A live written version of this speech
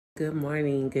Good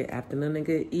morning, good afternoon, and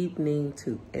good evening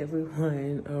to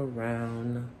everyone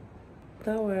around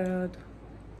the world.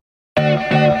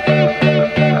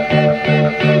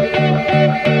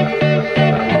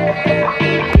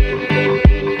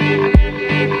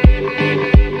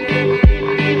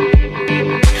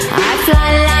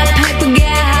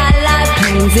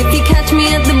 If you catch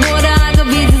me at the border, I got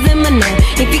visas in my name.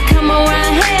 If you come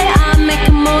around here, I'll make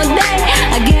them all day.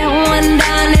 I get one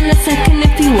down in a second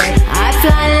if you wait. I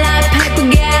fly like paper,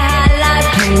 get high like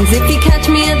planes. If you catch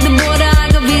me at the border,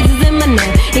 I got visas in my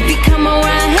name. If you come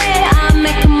around here, I'll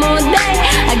make them all day.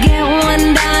 I get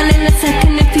one down in a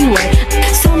second if you wait.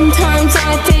 Sometimes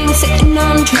I think sitting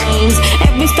on trains.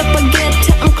 Every step I get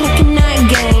to, I'm clocking that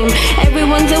game.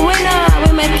 Everyone's a winner,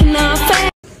 we're making our fame.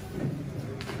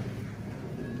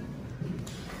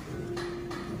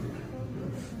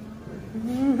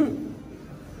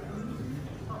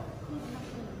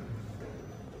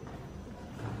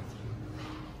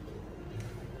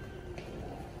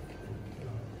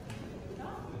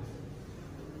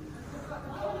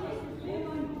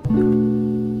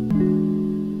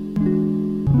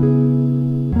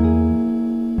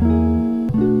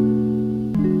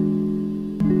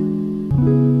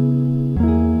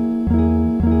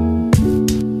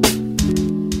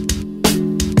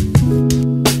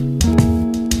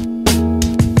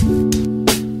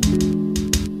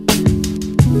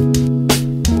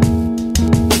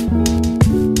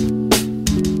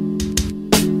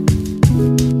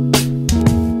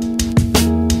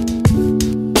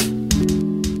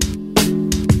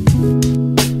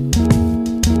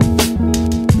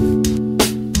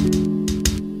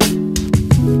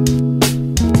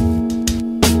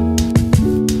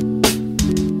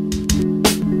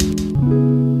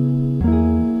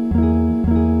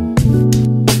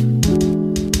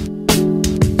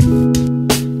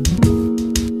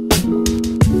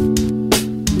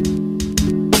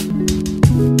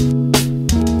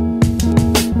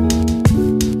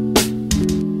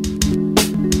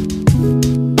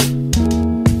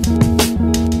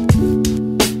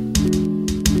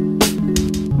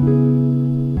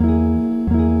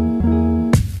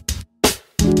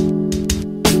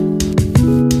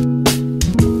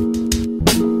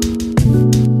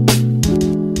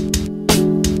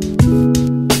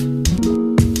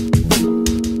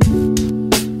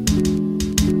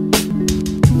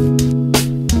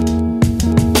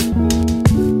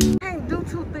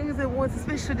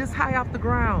 Especially this high off the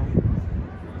ground.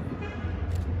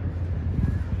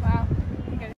 Wow.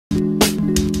 Okay.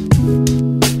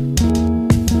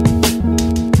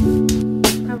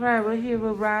 All right, we're here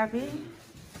with Robbie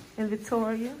and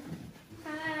Victoria.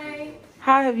 Hi.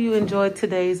 How have you enjoyed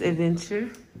today's adventure?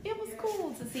 It was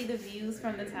cool to see the views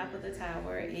from the top of the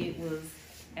tower. It was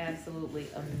absolutely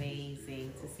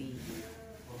amazing to see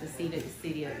the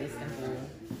city of Istanbul.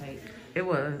 Like, it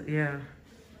was, yeah.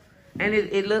 And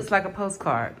it looks like a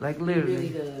postcard, like literally.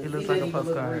 It really does. It looks like a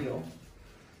postcard. Real.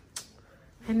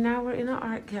 And now we're in an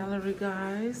art gallery,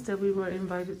 guys, that we were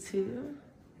invited to.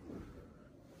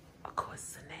 Of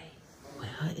course, the name. With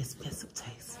her expensive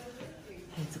taste,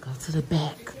 I had to go to the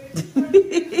back.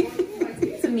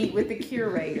 To meet with the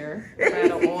curator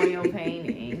about an oil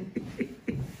painting.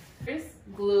 There's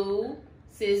glue,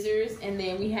 scissors, and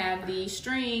then we have the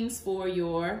strings for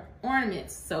your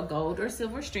ornaments. So gold or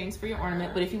silver strings for your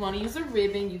ornament, but if you want to use a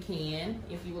ribbon, you can,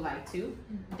 if you would like to.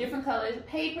 Different colors of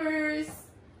papers,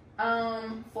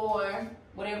 for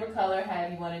whatever color,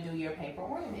 however you want to do your paper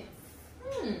ornaments.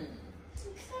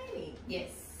 Exciting.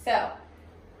 Yes. So,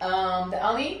 the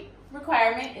only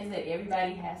requirement is that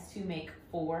everybody has to make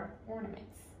 4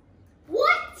 ornaments.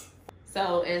 What?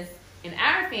 So, as in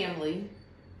our family,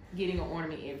 getting an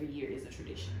ornament every year is a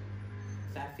tradition.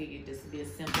 So I figured this would be a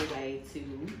simple way to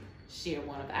share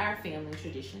one of our family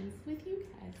traditions with you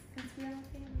guys, since we're all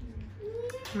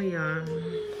family. We are.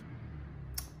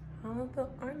 All the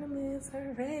ornaments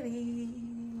are ready.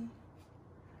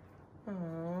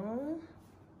 Aww.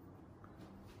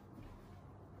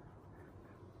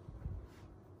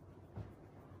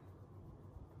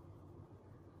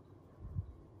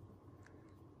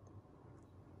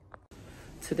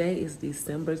 Today is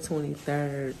December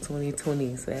 23rd,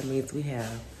 2020, so that means we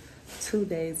have 2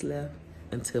 days left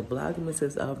until Vlogmas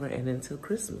is over and until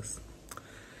Christmas.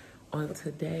 On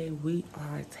today, we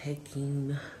are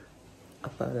taking a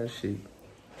photo shoot.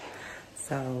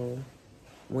 So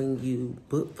when you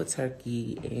book for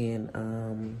Turkey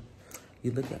and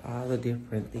you look at all the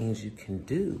different things you can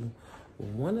do,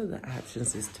 one of the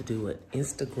options is to do an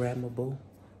Instagrammable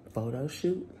photo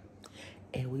shoot.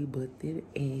 And we booked it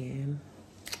in.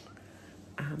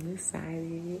 I'm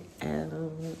excited.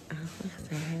 I'm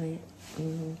excited.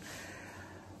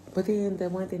 But then the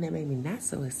one thing that made me not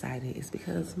so excited is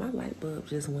because my light bulb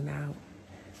just went out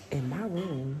in my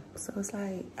room. So it's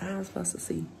like, how am I supposed to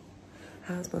see?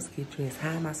 How am I supposed to get dressed? How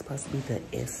am I supposed to be the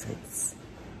essence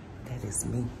that is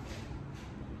me?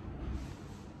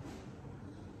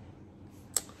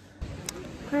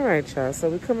 All right, y'all. So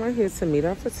we come out here to meet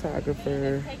our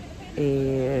photographer,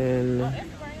 and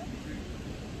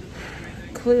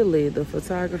clearly the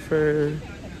photographer,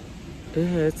 it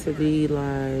had to be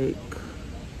like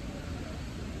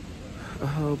a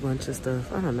whole bunch of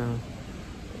stuff. I don't know.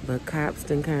 But cops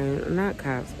then came, not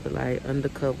cops, but like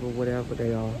undercover, whatever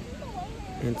they are,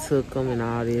 and took them and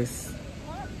all this.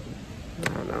 I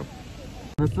don't know.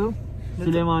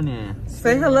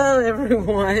 Say hello,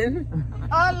 everyone.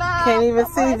 Hola. Can't even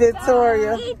see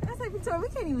Victoria. I said, Victoria, we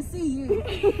can't even see you.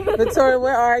 Victoria,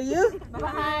 where are you?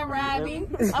 Behind Robbie.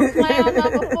 I'm clown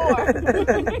number 4.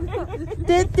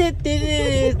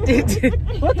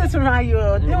 What does remind you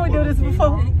of? Didn't we do this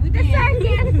before?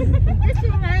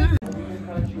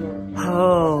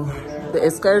 Oh, the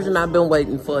excursion I've been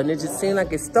waiting for, and it just seemed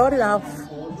like it started off.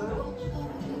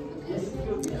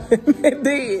 It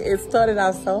did. It started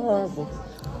out so horrible,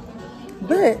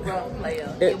 but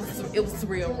It was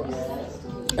real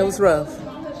rough. it was rough.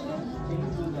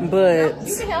 But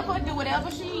You can help her do whatever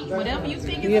you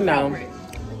think is you know, appropriate.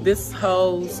 this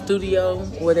whole studio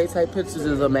where they take pictures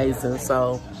is amazing.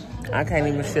 So I can't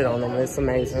even shit on them. It's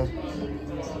amazing.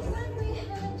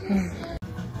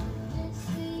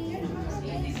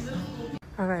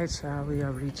 All right, y'all. We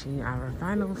are reaching our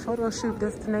final photo shoot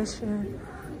destination,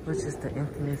 which is the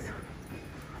infamous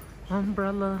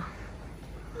umbrella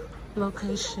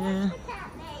location.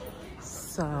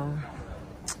 So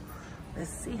let's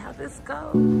see how this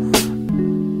goes.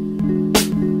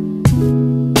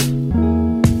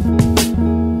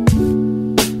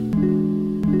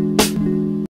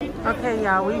 Okay,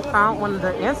 y'all, we found one of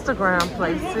the Instagram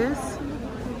places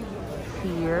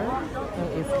here in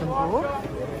Istanbul.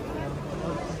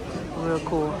 Real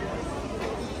cool.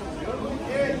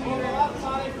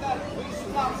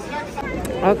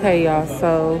 Okay, y'all,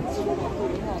 so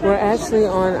we're actually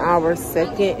on our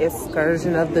second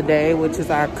excursion of the day, which is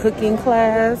our cooking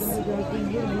class.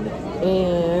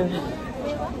 And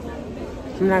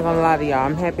I'm not gonna lie to y'all,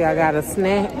 I'm happy I got a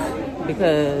snack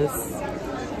because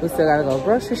we still gotta go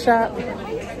grocery shop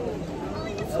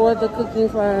for the cooking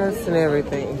class and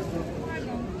everything.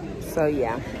 So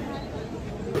yeah.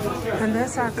 And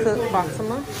that's our cook,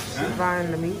 Fatima. She's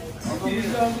buying the meat.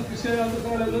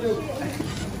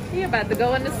 He about to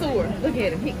go in the sewer. Look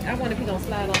at him. I wonder if he's gonna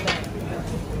slide on back.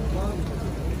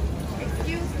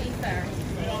 Excuse me, sir.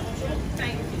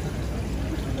 Thank you.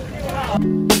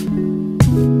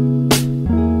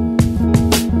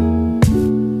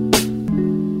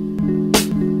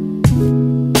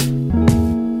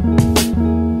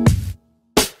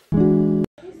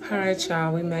 All right,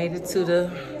 y'all, we made it to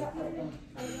the...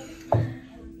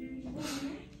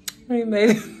 We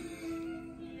made it.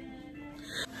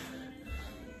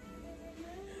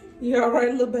 You all right,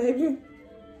 little baby?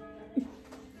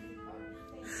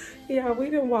 Yeah, we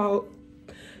done walked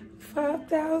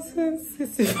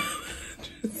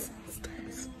 5,600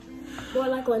 steps. More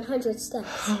like 100 steps.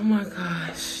 Oh my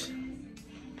gosh.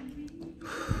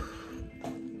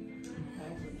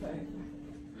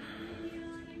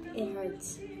 It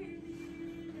hurts.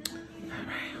 All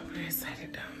right, we're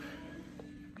excited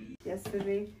though.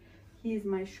 Yesterday, he is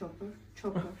my chopper.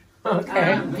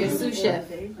 Okay. Your sous chef.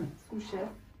 Sous chef.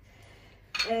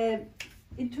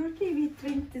 In Turkey, we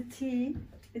drink the tea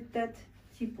with that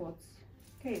teapots.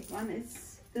 Okay,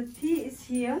 the tea is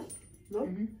here, look,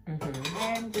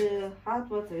 and the hot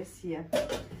water is here.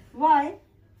 Why?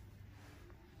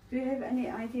 Do you have any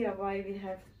idea why we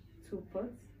have two pots?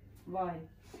 Why?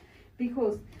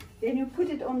 Because when you put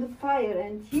it on the fire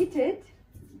and heat it,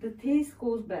 the taste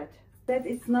goes bad. That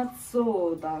it's not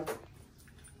so dark.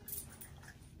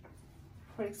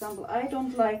 For example, I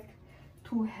don't like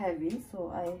too heavy, so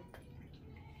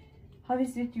how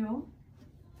is it you?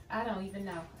 I don't even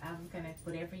know. I'm gonna,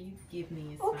 whatever you give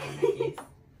me is fine, I guess.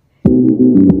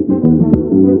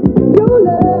 Your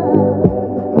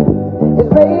love is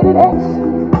rated X.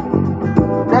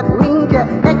 That means you're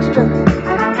extra.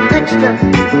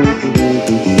 Extraordinary.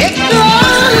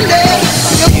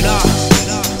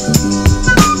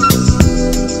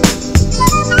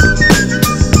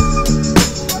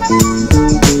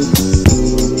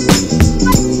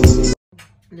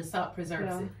 The salt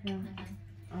preserves it. Yeah.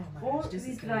 Oh my Or gosh, this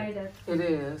we is try good. that. It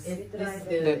is. This is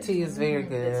good. The tea is very The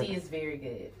good. tea is very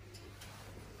good.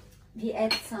 We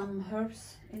add some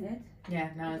herbs in it. Yeah,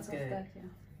 no, it's Because of good. that, yeah.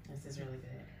 This is really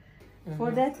good.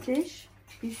 For that dish,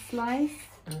 we slice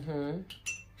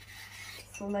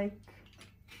so like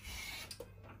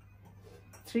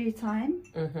 3 times,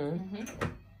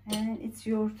 and it's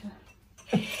your turn.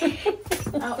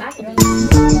 Oh, I can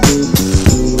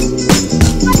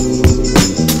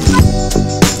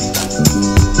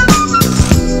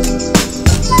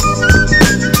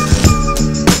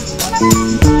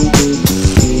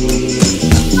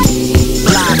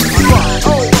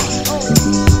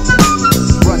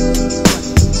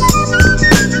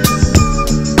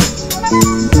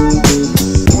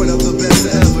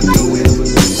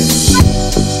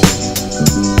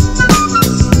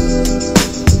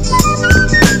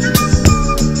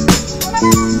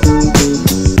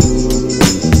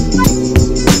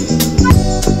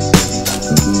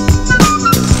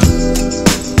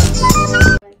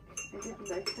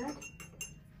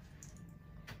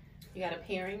You got a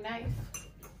paring knife?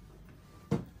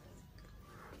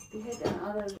 We had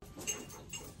another.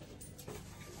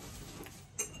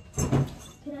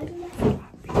 Can I do that?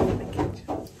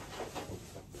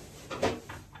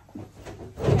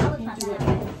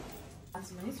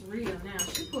 It's real now.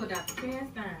 She pulled out the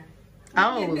cast iron.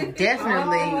 Oh,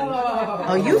 definitely.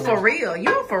 Oh, you for real.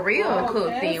 You for real cook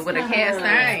then with a cast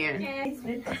iron.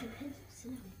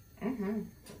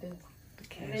 The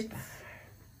cast iron.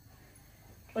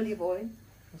 Olive oil.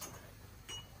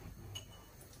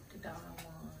 The dollar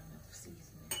one of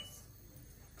seasonings.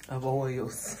 Of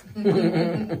oils.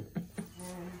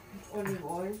 Olive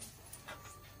oil.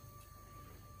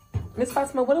 Miss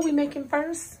Fatima, what are we making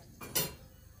first?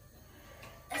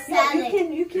 Yeah,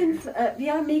 you can. We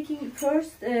are making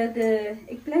first the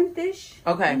eggplant dish.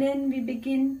 Okay. And then we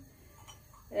begin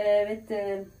with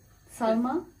the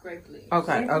salma. Grape leaves.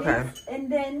 Okay, okay.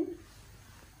 And then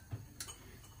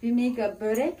we make a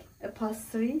börek, a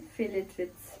pastry, fill it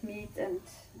with meat and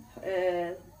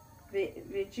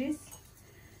veggies.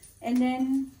 And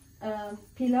then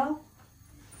pilau.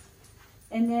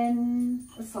 And then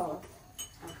a salad.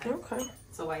 Okay.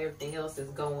 So while everything else is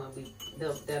going,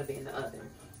 that'll be in the oven.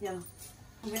 Yeah.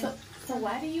 Okay. So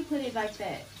why do you put it like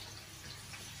that?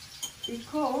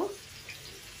 Because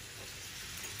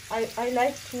I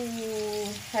like to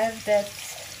have that.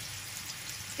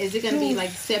 Is it gonna be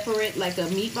like separate, like a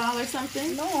meatball or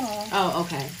something? No. Oh,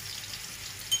 okay.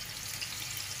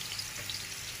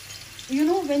 You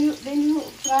know, when you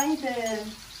fry the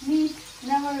meat,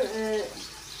 never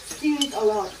stir it a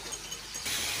lot.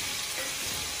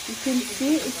 You can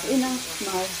see it's enough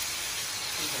now.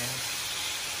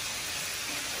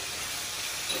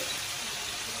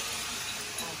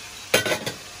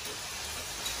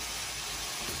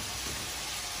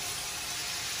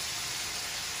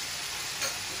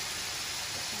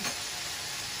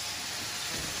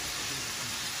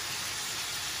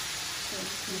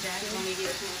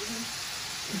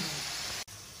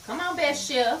 Come on, best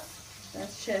chef.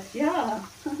 That's chef, yeah.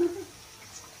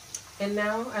 And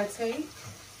now I take,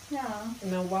 Yeah.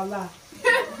 and then voila.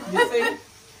 You see?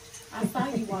 I saw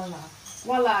you, voila.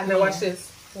 Voila. Now watch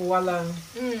this. Voila.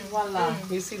 Voila.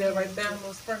 You see that right there? A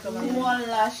little sprinkle on there.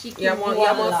 Voila. She can Y'all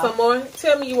want some more?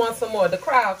 Tell me you want some more. The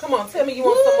crowd, come on, tell me you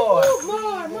want some more.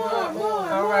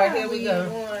 More. All right, here we go.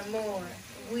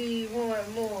 We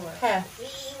want more. Half We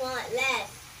want less.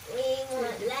 We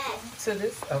want less. to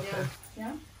this? Okay.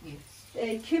 Yeah.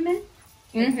 Yes. Cumin.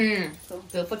 Mm-hmm. So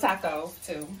good for tacos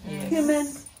too. Cumin.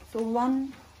 So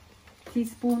 1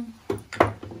 teaspoon.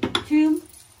 Thyme.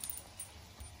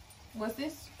 What's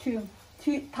this?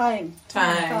 Thyme.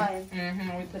 Thyme.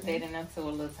 Mm-hmm. We put that in there to a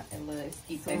little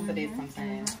ski taste for that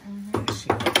sometimes. She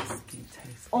likes ski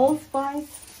taste.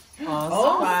 Allspice.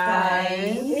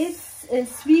 Allspice. It's a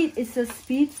sweet. It's a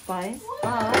sweet spice.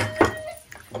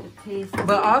 It tastes.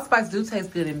 But allspice do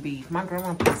taste good in beef. My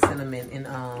grandma put cinnamon in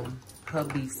her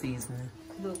beef seasoning.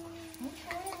 Look.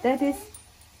 That is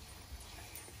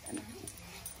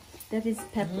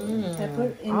pepper.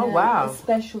 Pepper in wow. a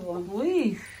special one.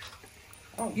 Wee.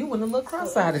 Oh, you went a little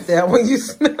cross-eyed there when you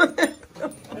smelled it.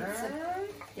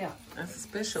 Yeah. That's a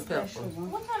special pepper. Special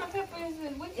one. What kind of pepper is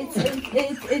it? What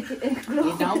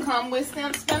It don't come with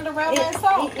Cinderella and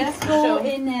salt. It's grow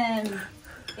in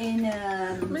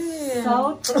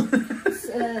south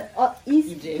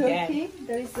east Turkey.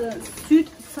 There is a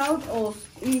south or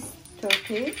east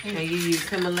Turkey. And you use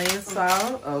Himalayan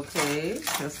salt. Okay,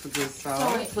 that's a good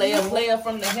salt. Player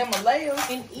from the Himalayas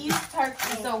in East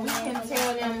Turkey, so we can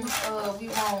tell them we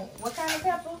want what kind of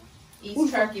pepper?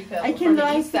 East Turkey pepper. I can from the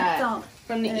write east it side. down.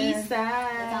 From the east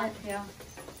side. Yeah.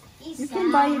 You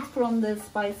can buy it from the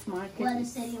spice market.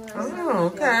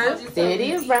 Oh, okay. There it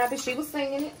is, Robbie. She was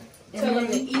singing it. Tell them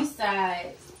the east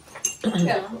side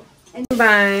pepper.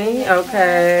 Bang.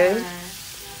 Okay.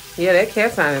 Yeah, that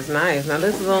cat sign is nice. Now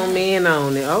let's zoom in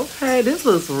on it. Okay, this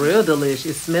looks real delicious.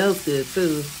 It smells good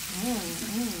too.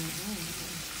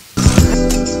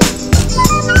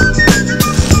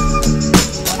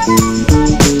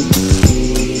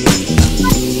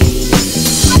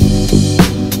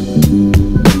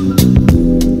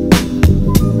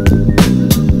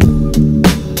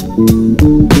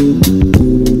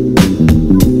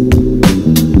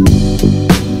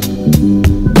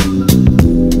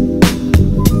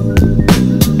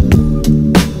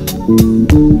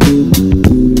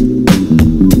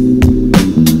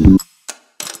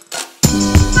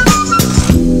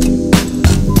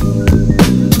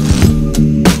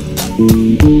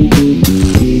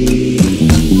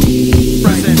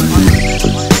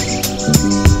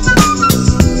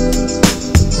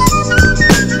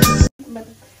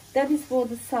 That is for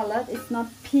the salad. It's not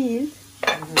peeled.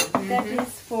 That is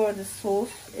for the sauce.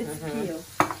 It's peeled.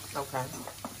 Okay.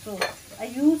 So I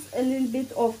use a little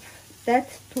bit of that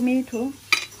tomato.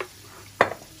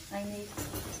 I need.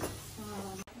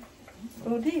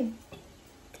 Roti.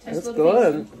 It's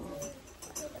good.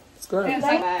 It's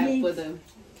good.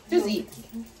 Just eat.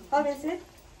 How is it?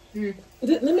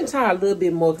 Let me try a little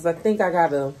bit more because I think I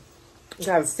gotta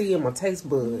see in my taste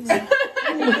buds. Let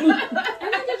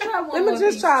me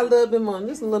just try a little bit more.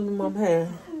 Just a little bit more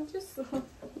pan.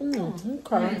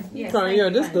 Okay. Yeah,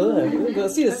 this good. This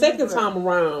good. See, the second time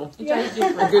around, get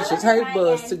your taste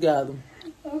buds together.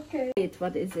 Okay.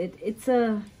 What is it? It's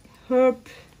a herb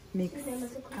mix.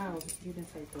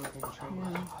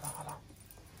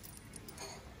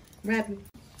 Rabbit.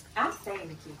 I'll stay in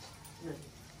the kitchen.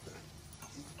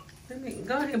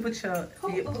 Go ahead and put your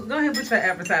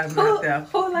advertisement out there.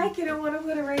 Who like it and want to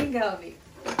put a ring on it?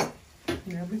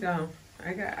 There we go.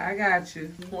 I got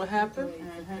you. What happened?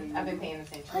 I've been paying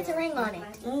attention. Put a ring on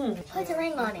it. Put a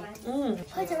ring on it.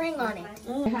 Put a ring on it.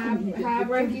 How I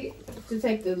break it to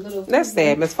take the little. That's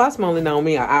sad. Miss Foster only known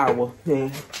me an hour. Yeah.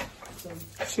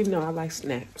 She know I like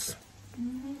snacks.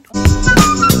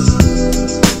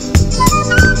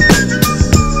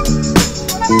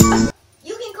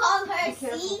 You can call her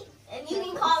C, and you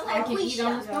can call her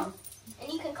𝗧𝗬𝘀𝗧,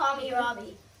 and you can call me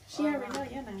Robbie. She already know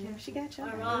your name. She got your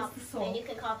Or name. Rob, and you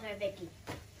can call her Vicky.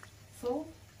 So,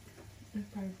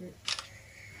 Perfect.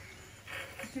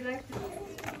 if you like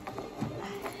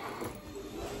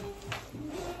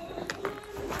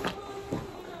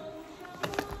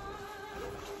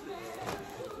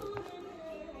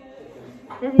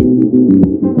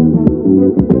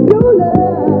Your love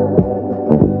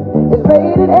is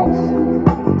rated X.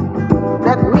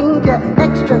 That means you're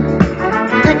extra,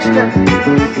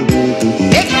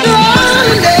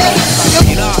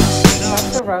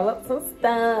 To roll up some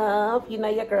stuff. You know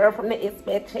your girl from the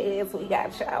𝗧𝘧𝗧𝗏. We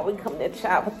got y'all. We come to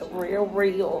y'all with the real.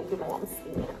 You know what I'm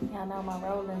saying? Y'all know my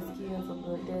rolling skills a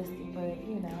little dusty, but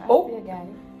you know, I Oh. still got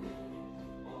it.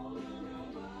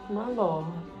 My lord.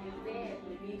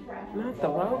 Not the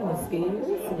rolling skills.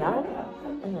 Y'all.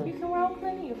 You can roll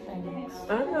plenty of things.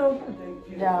 I know.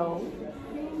 No.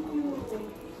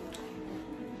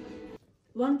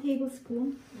 1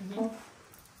 tablespoon of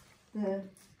the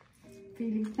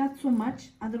filling, not so much,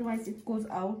 otherwise it goes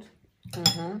out.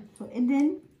 So, and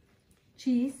then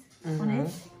cheese on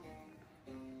it.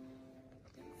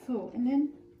 So, and then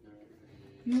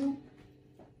you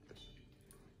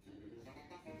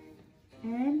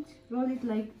and roll it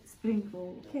like spring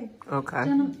roll. Okay. Okay.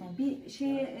 Canım bir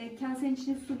kasenin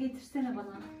içine su getirsene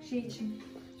bana. Şey için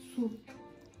su.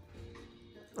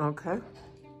 Okay.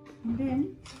 And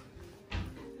then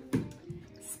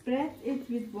spread it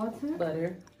with water.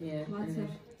 Butter. Yeah. Water.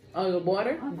 Oh, your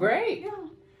water? Great. Yeah.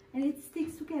 And it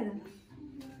sticks together.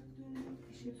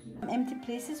 Empty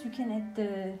places, you can add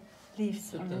the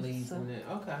leaves. Put on the it, leaves so. in it.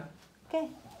 Okay. Okay.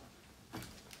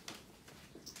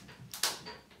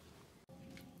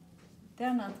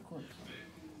 They're not good.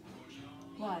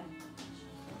 Why?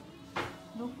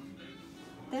 Look,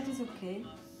 that is okay,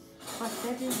 but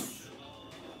that is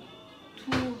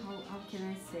too, how can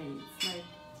I say, it's like,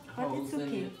 but Holes it's in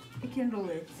okay, it. you can roll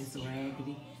it. It's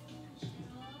raggedy.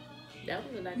 That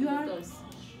would like You to are- those.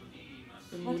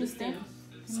 What Remove the is that?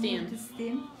 stem. Remove the Stem.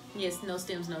 stem, Yes, no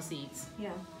stems, no seeds.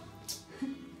 yeah.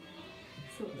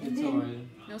 So, and then,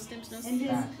 No stems, no and seeds.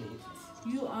 then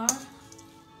you are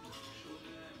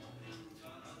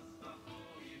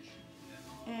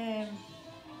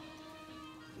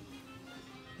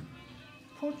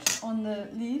put on the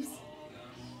leaves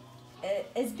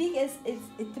as big as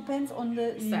it depends on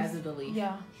the leaves. Size of the leaf.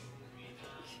 Yeah.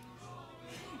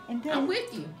 And then I'm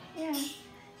with you. yeah,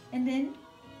 and then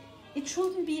it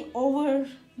shouldn't be over.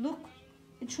 Look,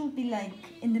 it should be like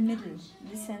in the middle,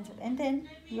 the center, and then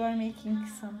you are making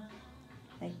some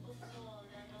like,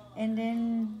 and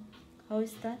then how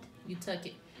is that? You tuck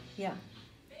it. Yeah,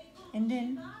 and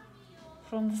then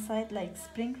from the side like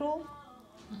spring roll.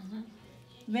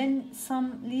 When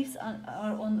some leaves are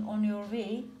on your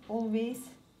way, always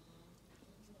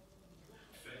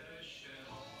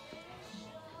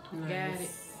Got it.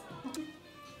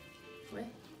 What?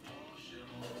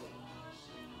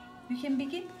 you can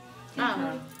begin.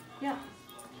 Yeah.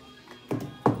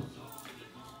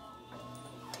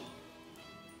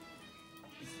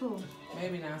 So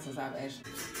Maybe now since I've asked.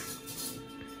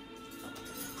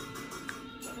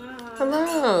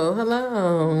 Hello,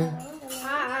 hello.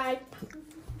 Hi.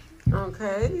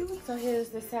 Okay. So here's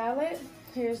the salad.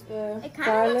 Here's the It kind of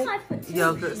garlic looks like potato.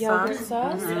 Yogurt yogurt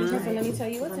sauce. sauce. Okay, so let me tell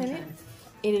you what's in it.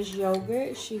 It is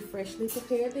yogurt. She freshly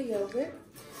prepared the yogurt.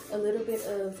 A little bit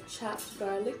of chopped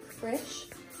garlic, fresh,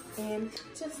 and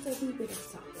just a wee bit of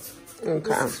salt.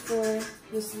 Okay.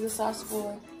 This is the sauce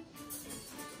for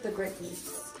the grape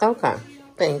leaves. Okay.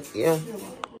 Thank you.